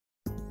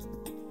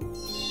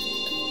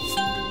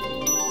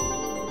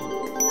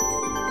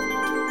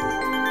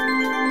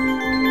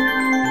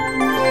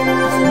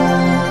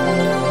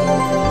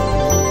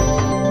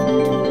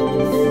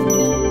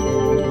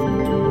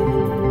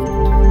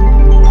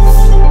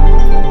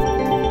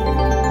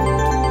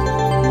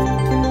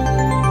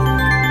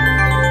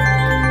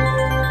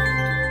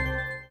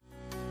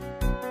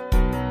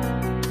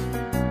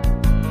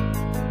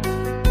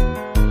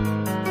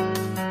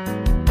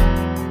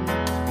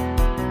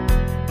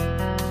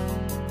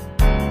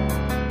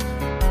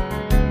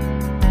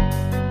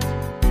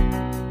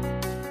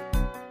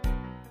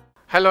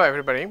Hello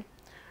everybody.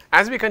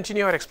 As we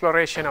continue our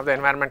exploration of the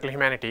environmental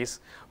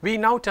humanities, we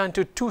now turn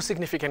to two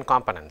significant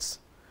components: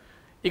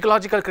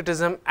 ecological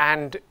criticism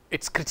and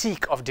its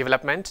critique of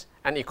development,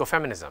 and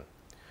ecofeminism.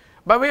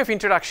 By way of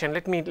introduction,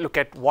 let me look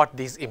at what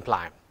these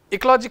imply.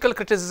 Ecological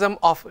criticism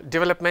of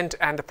development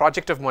and the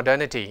project of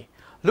modernity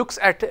looks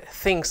at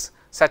things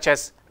such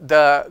as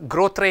the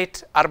growth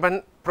rate,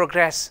 urban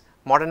progress,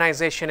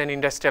 modernization and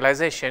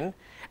industrialization,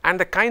 and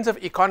the kinds of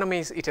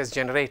economies it has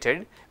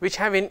generated, which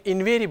have been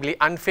invariably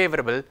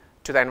unfavorable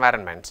to the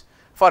environment.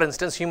 For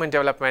instance, human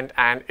development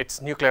and its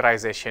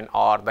nuclearization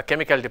or the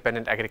chemical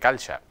dependent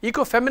agriculture.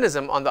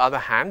 Ecofeminism, on the other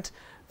hand,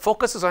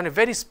 focuses on a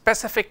very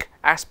specific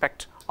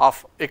aspect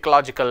of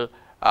ecological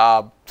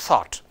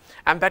thought,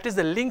 and that is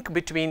the link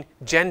between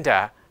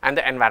gender and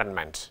the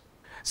environment.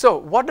 So,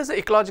 what does the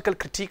ecological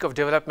critique of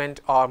development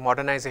or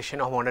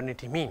modernization or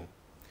modernity mean?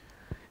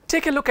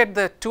 Take a look at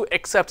the two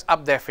excerpts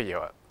up there for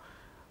you.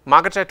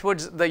 Margaret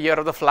Atwood's The Year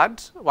of the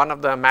Flood, one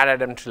of the Mad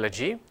Adam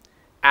trilogy,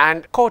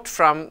 and quote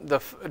from the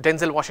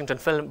Denzel Washington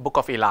film Book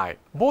of Eli.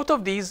 Both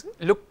of these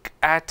look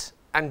at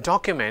and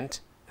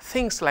document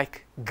things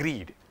like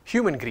greed,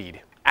 human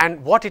greed,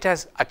 and what it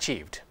has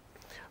achieved.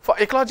 For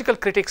ecological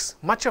critics,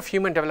 much of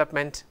human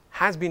development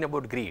has been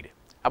about greed,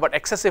 about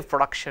excessive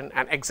production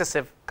and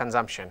excessive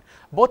consumption,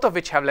 both of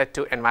which have led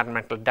to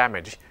environmental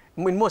damage,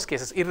 in most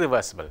cases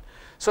irreversible.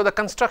 So, the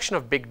construction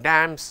of big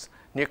dams,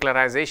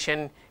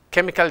 nuclearization,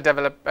 chemical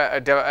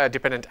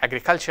dependent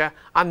agriculture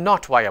are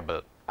not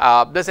viable.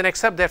 There is an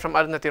excerpt there from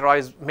Arundhati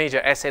Roy's major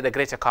essay, The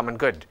Greater Common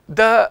Good.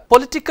 The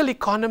political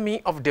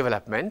economy of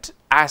development,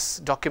 as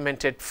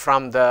documented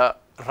from the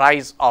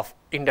rise of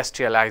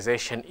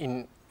industrialization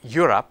in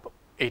Europe,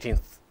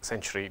 18th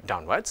century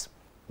downwards,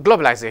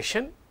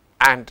 globalization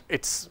and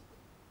its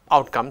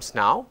outcomes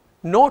now,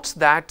 notes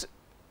that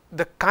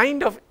the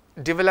kind of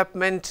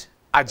development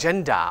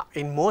agenda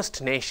in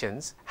most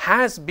nations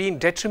has been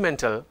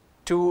detrimental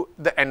to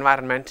the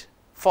environment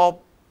for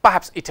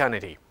perhaps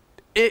eternity.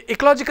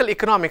 Ecological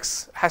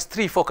economics has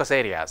three focus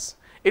areas.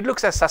 It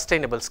looks at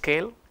sustainable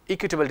scale,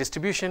 equitable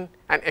distribution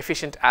and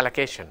efficient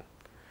allocation.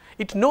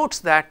 It notes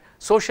that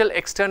social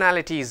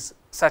externalities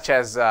such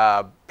as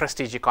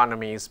prestige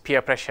economies,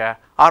 peer pressure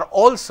are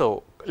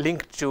also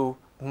linked to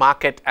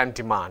market and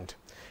demand.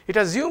 It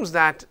assumes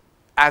that,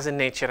 as in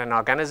nature and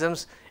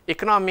organisms,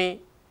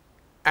 economy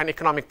and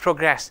economic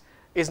progress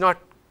is not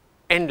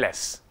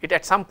endless. It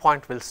at some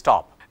point will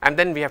stop, and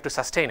then we have to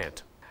sustain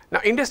it. Now,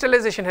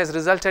 industrialization has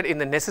resulted in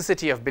the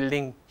necessity of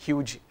building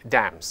huge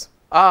dams.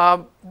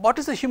 What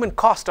is the human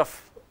cost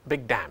of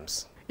big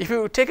dams? If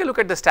you take a look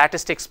at the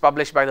statistics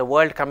published by the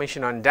World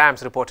Commission on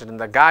Dams reported in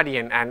The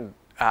Guardian, and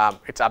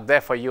it's up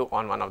there for you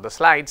on one of the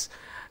slides,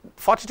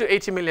 40 to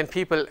 80 million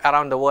people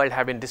around the world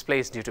have been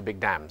displaced due to big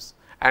dams,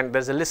 and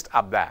there's a list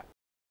up there.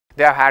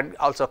 They have had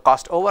also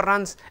cost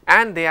overruns,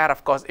 and they are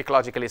of course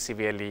ecologically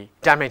severely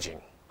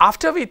damaging.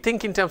 After we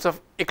think in terms of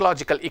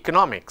ecological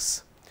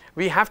economics,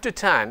 we have to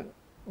turn,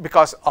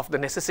 because of the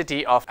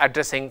necessity of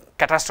addressing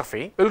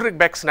catastrophe, Ulrich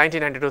Beck's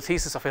 1992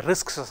 thesis of a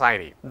risk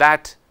society.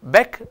 That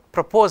Beck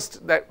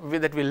proposed that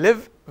we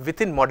live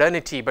within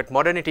modernity, but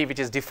modernity which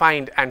is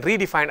defined and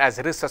redefined as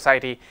a risk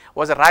society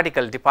was a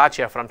radical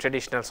departure from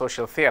traditional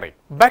social theory.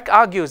 Beck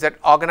argues that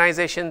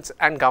organizations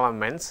and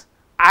governments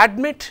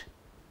admit,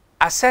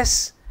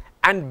 assess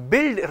and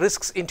build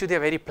risks into their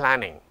very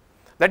planning.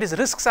 That is,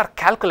 risks are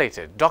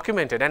calculated,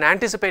 documented and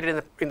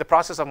anticipated in the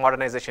process of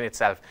modernization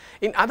itself.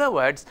 In other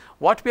words,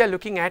 what we are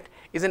looking at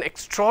is an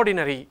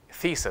extraordinary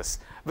thesis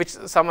which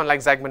someone like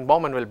Zygmunt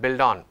Bauman will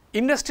build on.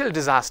 Industrial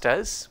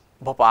disasters,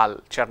 Bhopal,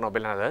 Chernobyl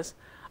and others,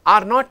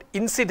 are not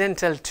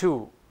incidental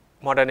to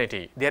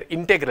modernity, they are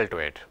integral to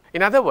it.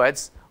 In other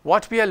words,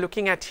 what we are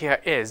looking at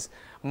here is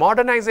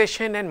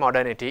modernization and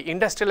modernity,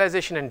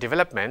 industrialization and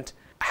development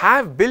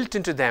have built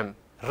into them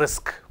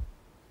risk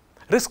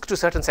to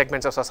certain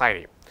segments of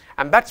society.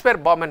 And that is where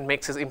Bauman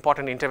makes his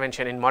important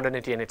intervention in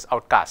modernity and its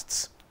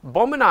outcasts.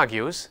 Bauman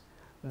argues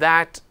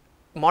that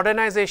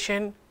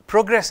modernization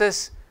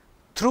progresses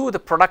through the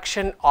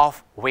production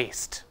of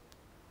waste,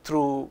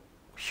 through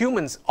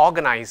humans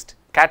organized,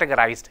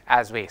 categorized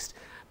as waste.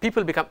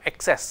 People become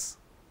excess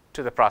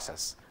to the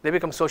process. They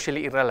become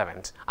socially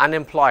irrelevant,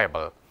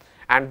 unemployable,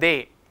 and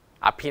they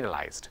are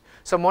penalized.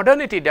 So,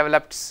 modernity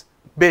develops,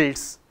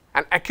 builds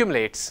and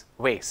accumulates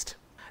waste.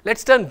 Let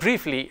us turn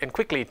briefly and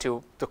quickly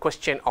to the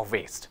question of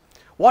waste.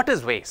 What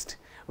is waste?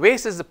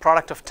 Waste is the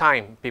product of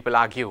time, people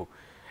argue.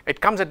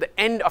 It comes at the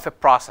end of a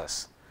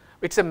process.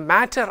 It's a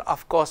matter,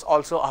 of course,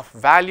 also of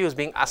values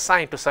being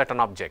assigned to certain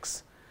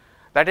objects.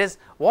 That is,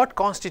 what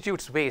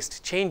constitutes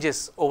waste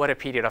changes over a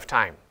period of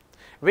time.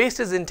 Waste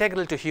is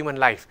integral to human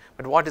life,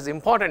 but what is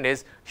important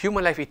is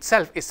human life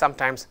itself is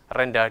sometimes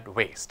rendered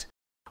waste.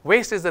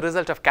 Waste is the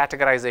result of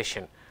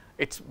categorization.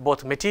 It's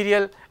both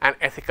material and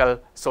ethical,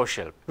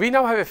 social. We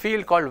now have a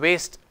field called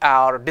waste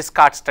or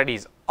discard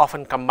studies,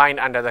 often combined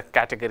under the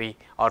category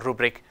or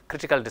rubric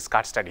critical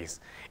discard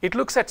studies. It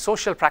looks at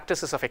social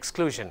practices of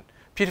exclusion,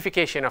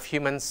 purification of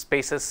humans,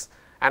 spaces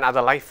and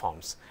other life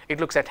forms.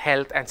 It looks at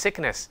health and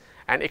sickness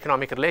and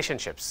economic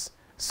relationships,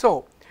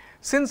 So,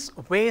 since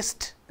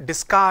waste,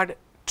 discard,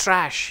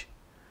 trash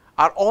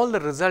are all the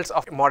results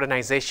of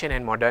modernization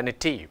and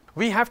modernity,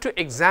 we have to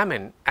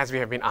examine, as we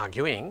have been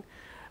arguing,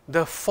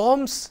 the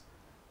forms,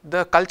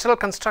 the cultural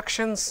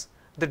constructions,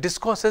 the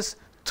discourses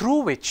through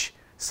which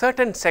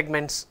certain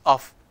segments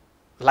of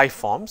life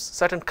forms,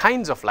 certain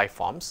kinds of life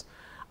forms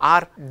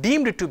are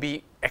deemed to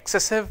be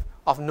excessive,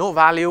 of no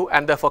value,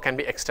 and therefore can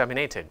be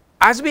exterminated.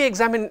 As we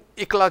examine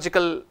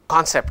ecological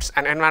concepts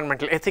and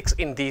environmental ethics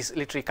in these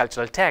literary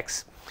cultural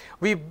texts,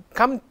 we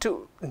come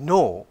to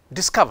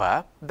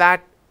discover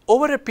that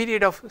over a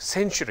period of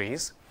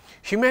centuries,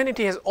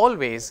 humanity has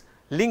always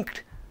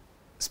linked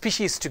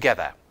species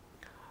together.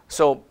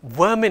 So,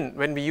 vermin,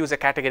 when we use a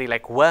category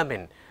like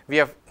vermin, we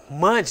have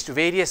merged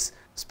various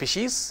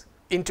species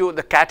into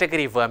the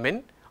category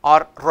vermin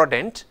or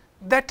rodent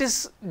that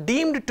is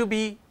deemed to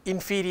be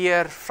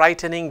inferior,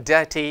 frightening,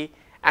 dirty,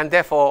 and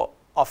therefore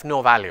of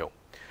no value.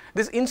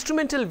 This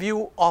instrumental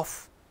view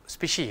of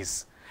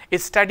species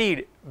is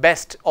studied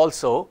best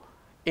also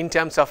in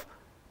terms of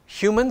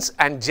humans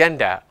and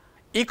gender.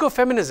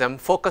 Ecofeminism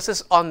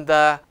focuses on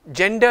the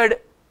gendered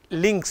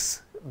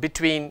links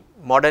between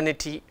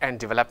modernity and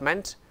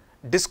development,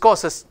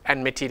 discourses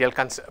and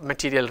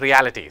material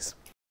realities.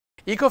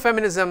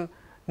 Ecofeminism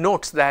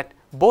notes that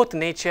both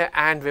nature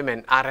and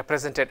women are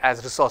represented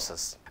as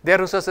resources. They are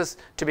resources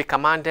to be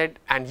commanded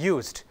and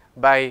used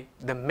by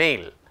the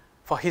male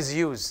for his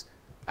use,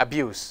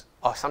 abuse,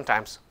 or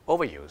sometimes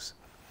overuse.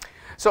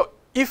 So,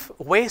 if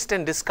waste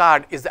and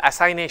discard is the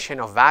assignation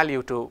of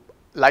value to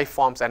life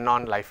forms and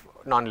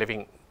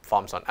non-living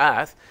forms on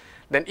earth,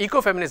 then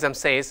ecofeminism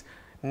says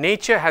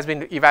nature has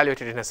been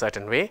evaluated in a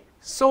certain way,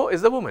 so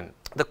is the woman.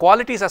 The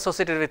qualities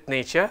associated with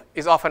nature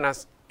is often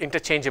as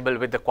interchangeable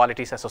with the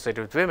qualities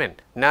associated with women.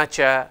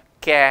 Nurture,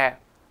 care,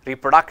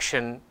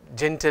 reproduction,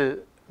 gentle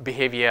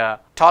behavior,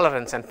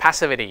 tolerance and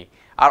passivity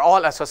are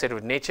all associated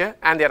with nature,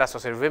 and they are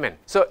associated with women.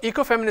 So,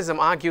 ecofeminism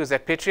argues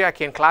that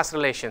patriarchy and class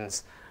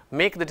relations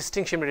make the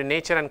distinction between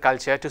nature and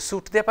culture to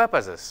suit their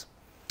purposes.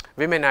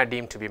 Women are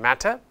deemed to be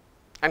matter,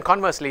 and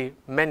conversely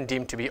men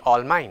deemed to be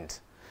all mind.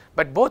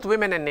 But both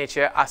women and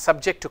nature are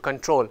subject to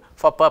control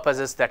for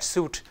purposes that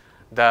suit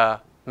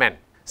the men.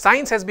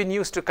 Science has been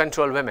used to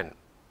control women,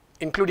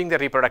 including their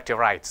reproductive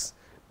rights.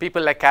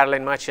 People like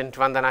Caroline Merchant,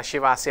 Vandana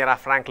Shiva, Sarah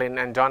Franklin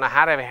and Donna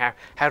Haraway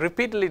have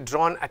repeatedly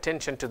drawn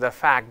attention to the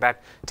fact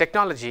that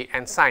technology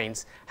and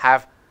science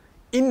have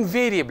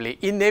invariably,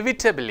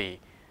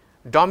 inevitably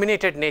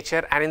dominated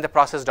nature and in the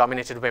process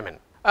dominated women.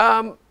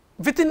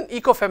 Within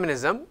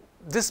ecofeminism,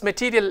 this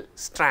material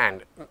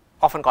strand,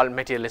 often called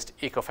materialist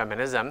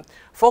ecofeminism,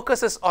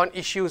 focuses on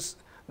issues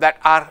that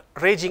are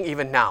raging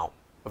even now.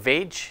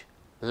 Wage,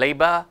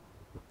 labor,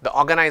 the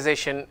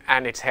organization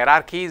and its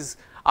hierarchies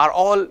are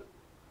all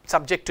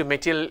subject to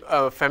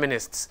material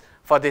feminists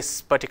for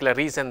this particular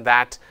reason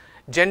that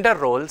gender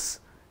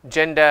roles,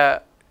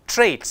 gender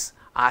traits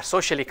are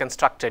socially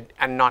constructed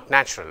and not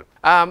natural.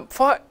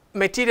 For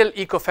material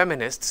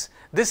ecofeminists,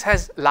 this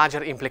has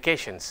larger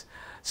implications.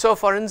 So,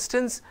 for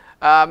instance,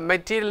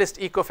 materialist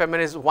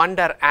ecofeminists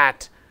wonder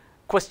at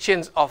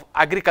questions of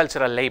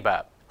agricultural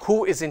labor,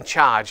 who is in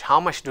charge, how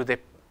much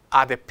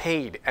are they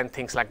paid and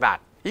things like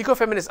that.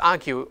 Ecofeminists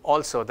argue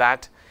also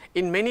that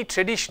in many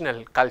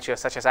traditional cultures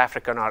such as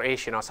African or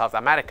Asian or South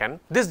American,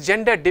 this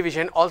gender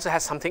division also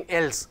has something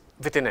else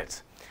within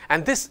it,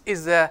 and this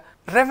is the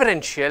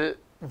reverential,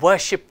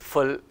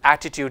 worshipful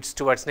attitudes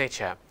towards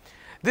nature.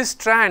 This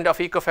strand of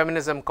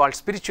ecofeminism called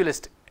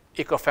spiritualist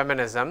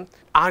ecofeminism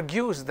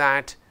argues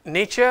that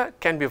nature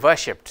can be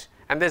worshipped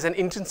and there is an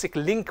intrinsic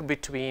link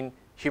between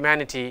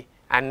humanity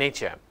and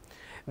nature.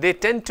 They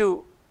tend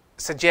to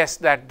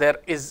suggest that there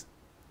is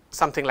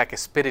something like a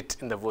spirit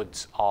in the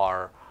woods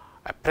or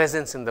a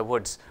presence in the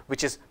woods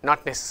which is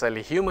not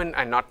necessarily human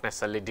and not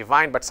necessarily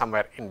divine, but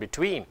somewhere in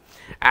between,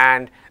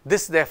 and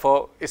this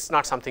therefore is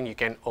not something you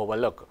can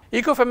overlook.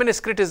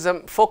 Ecofeminist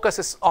criticism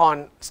focuses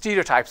on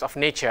stereotypes of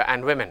nature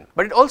and women,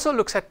 but it also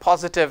looks at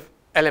positive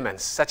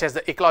elements such as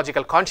the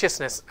ecological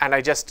consciousness, and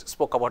I just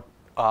spoke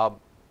about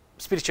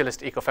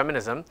spiritualist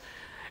ecofeminism.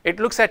 It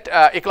looks at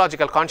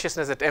ecological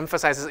consciousness that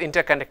emphasizes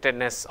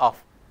interconnectedness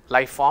of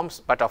life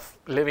forms, but of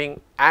living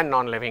and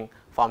non-living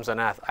forms on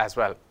earth as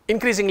well.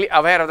 Increasingly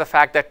aware of the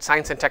fact that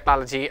science and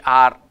technology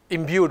are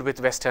imbued with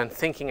Western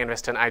thinking and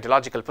Western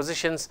ideological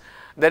positions,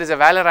 there is a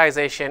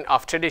valorization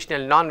of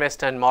traditional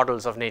non-Western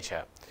models of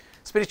nature.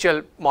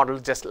 Spiritual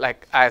models, just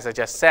like as I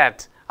just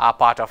said, are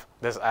part of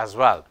this as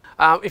well.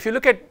 If you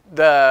look at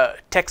the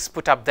text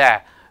put up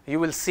there, you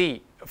will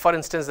see, for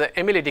instance, the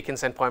Emily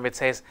Dickinson poem which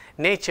says,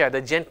 "Nature,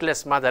 the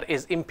gentlest mother,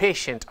 is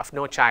impatient of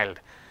no child.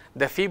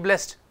 The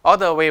feeblest or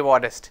the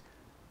waywardest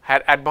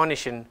had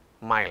admonition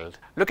mild."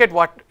 Look at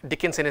what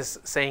Dickinson is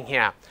saying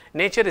here.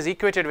 Nature is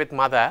equated with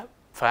mother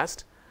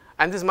first,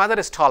 and this mother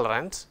is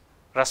tolerant,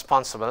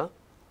 responsible,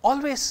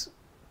 always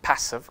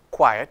passive,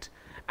 quiet,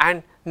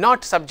 and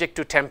not subject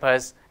to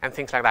tempers and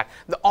things like that.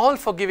 The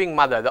all-forgiving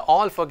mother, the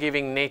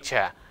all-forgiving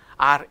nature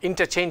are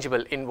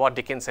interchangeable in what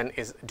Dickinson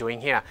is doing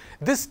here.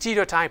 This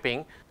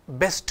stereotyping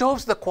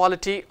bestows the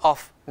quality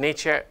of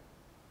nature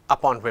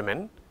upon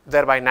women,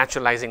 thereby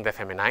naturalizing the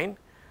feminine,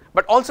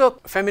 but also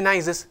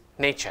feminizes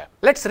nature.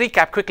 Let's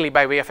recap quickly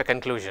by way of a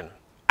conclusion.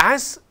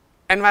 As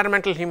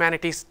environmental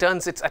humanities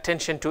turns its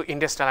attention to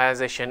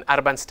industrialization,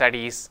 urban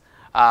studies,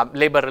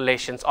 labor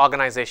relations,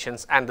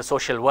 organizations, and the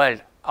social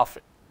world of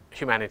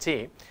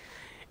humanity,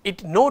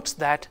 it notes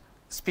that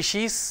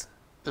species,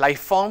 life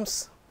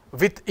forms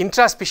with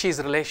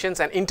intraspecies relations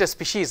and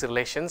interspecies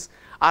relations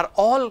are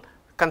all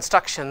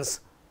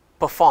constructions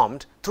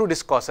performed through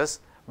discourses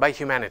by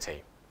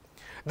humanity.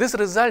 This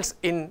results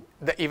in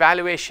the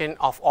evaluation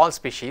of all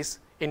species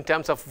in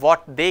terms of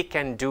what they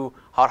can do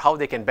or how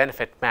they can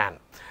benefit man.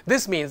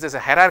 This means there's a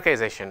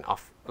hierarchization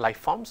of life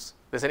forms,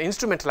 there's an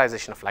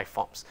instrumentalization of life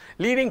forms,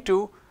 leading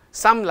to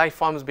some life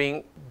forms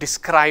being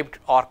described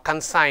or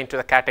consigned to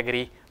the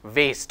category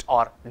waste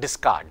or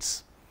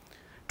discards.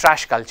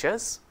 Trash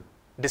cultures,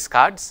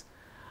 discards,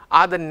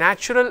 are the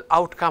natural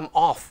outcome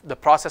of the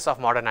process of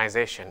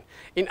modernization.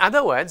 In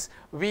other words,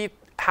 we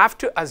have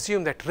to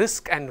assume that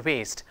risk and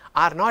waste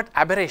are not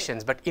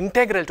aberrations but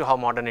integral to how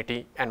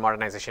modernity and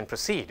modernization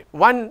proceed.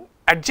 One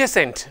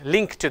adjacent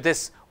link to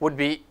this would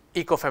be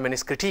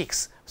ecofeminist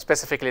critiques,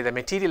 specifically the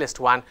materialist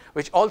one,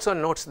 which also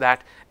notes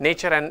that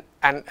nature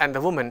and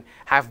the woman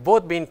have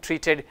both been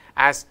treated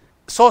as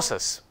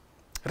sources,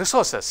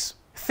 resources,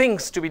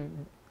 things to be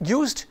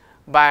used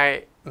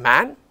by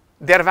man,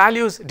 their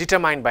values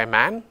determined by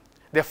man,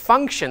 their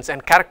functions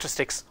and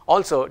characteristics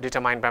also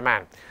determined by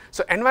man.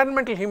 So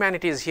environmental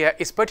humanities here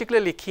is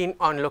particularly keen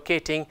on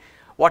locating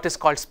what is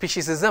called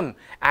speciesism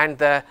and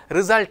the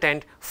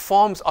resultant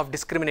forms of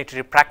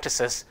discriminatory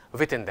practices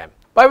within them.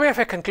 By way of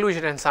a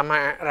conclusion and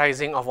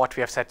summarizing of what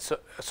we have said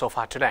so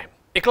far today,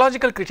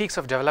 ecological critiques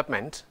of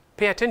development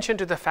pay attention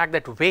to the fact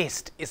that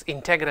waste is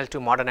integral to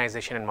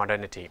modernization and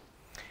modernity.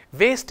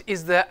 Waste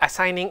is the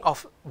assigning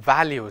of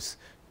values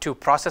to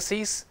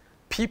processes,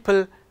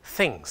 people,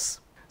 things.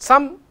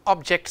 Some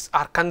objects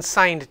are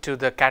consigned to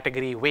the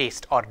category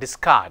waste or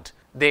discard.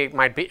 They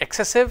might be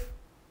excessive,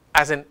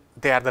 as in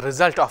they are the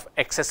result of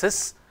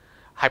excesses,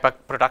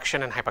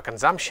 hyperproduction and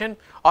hyperconsumption,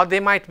 or they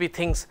might be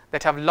things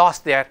that have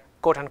lost their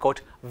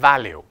quote-unquote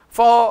value.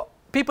 For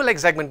people like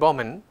Zygmunt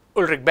Bauman,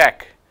 Ulrich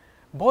Beck,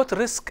 both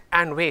risk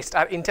and waste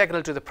are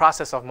integral to the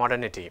process of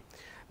modernity.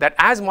 That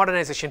as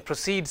modernization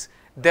proceeds,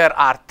 there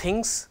are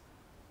things,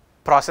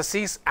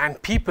 processes and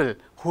people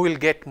who will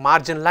get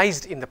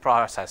marginalized in the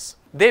process.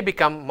 They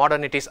become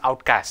modernity's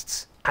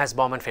outcasts, as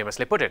Bauman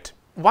famously put it.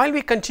 While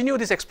we continue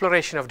this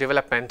exploration of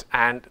development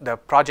and the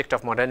project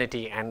of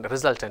modernity and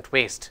resultant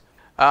waste,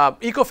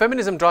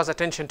 ecofeminism draws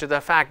attention to the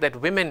fact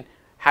that women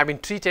have been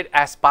treated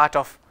as part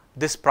of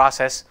this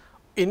process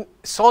in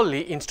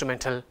solely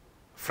instrumental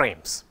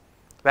frames.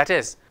 That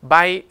is,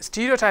 by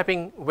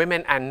stereotyping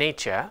women and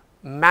nature,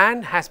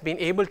 man has been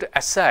able to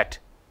assert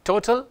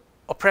total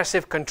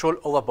oppressive control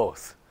over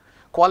both.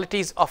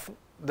 Qualities of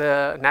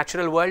the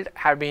natural world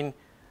have been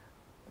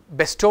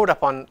bestowed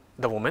upon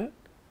the woman.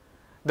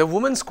 The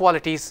woman's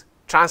qualities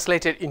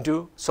translated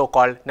into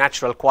so-called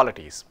natural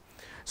qualities.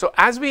 So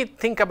as we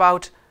think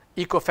about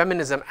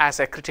ecofeminism as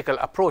a critical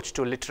approach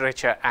to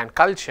literature and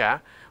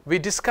culture, we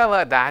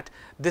discover that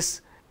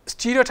this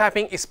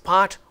stereotyping is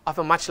part of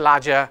a much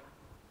larger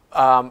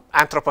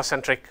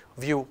anthropocentric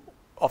view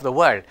of the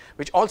world,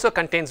 which also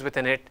contains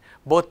within it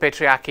both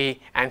patriarchy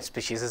and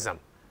speciesism.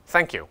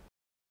 Thank you.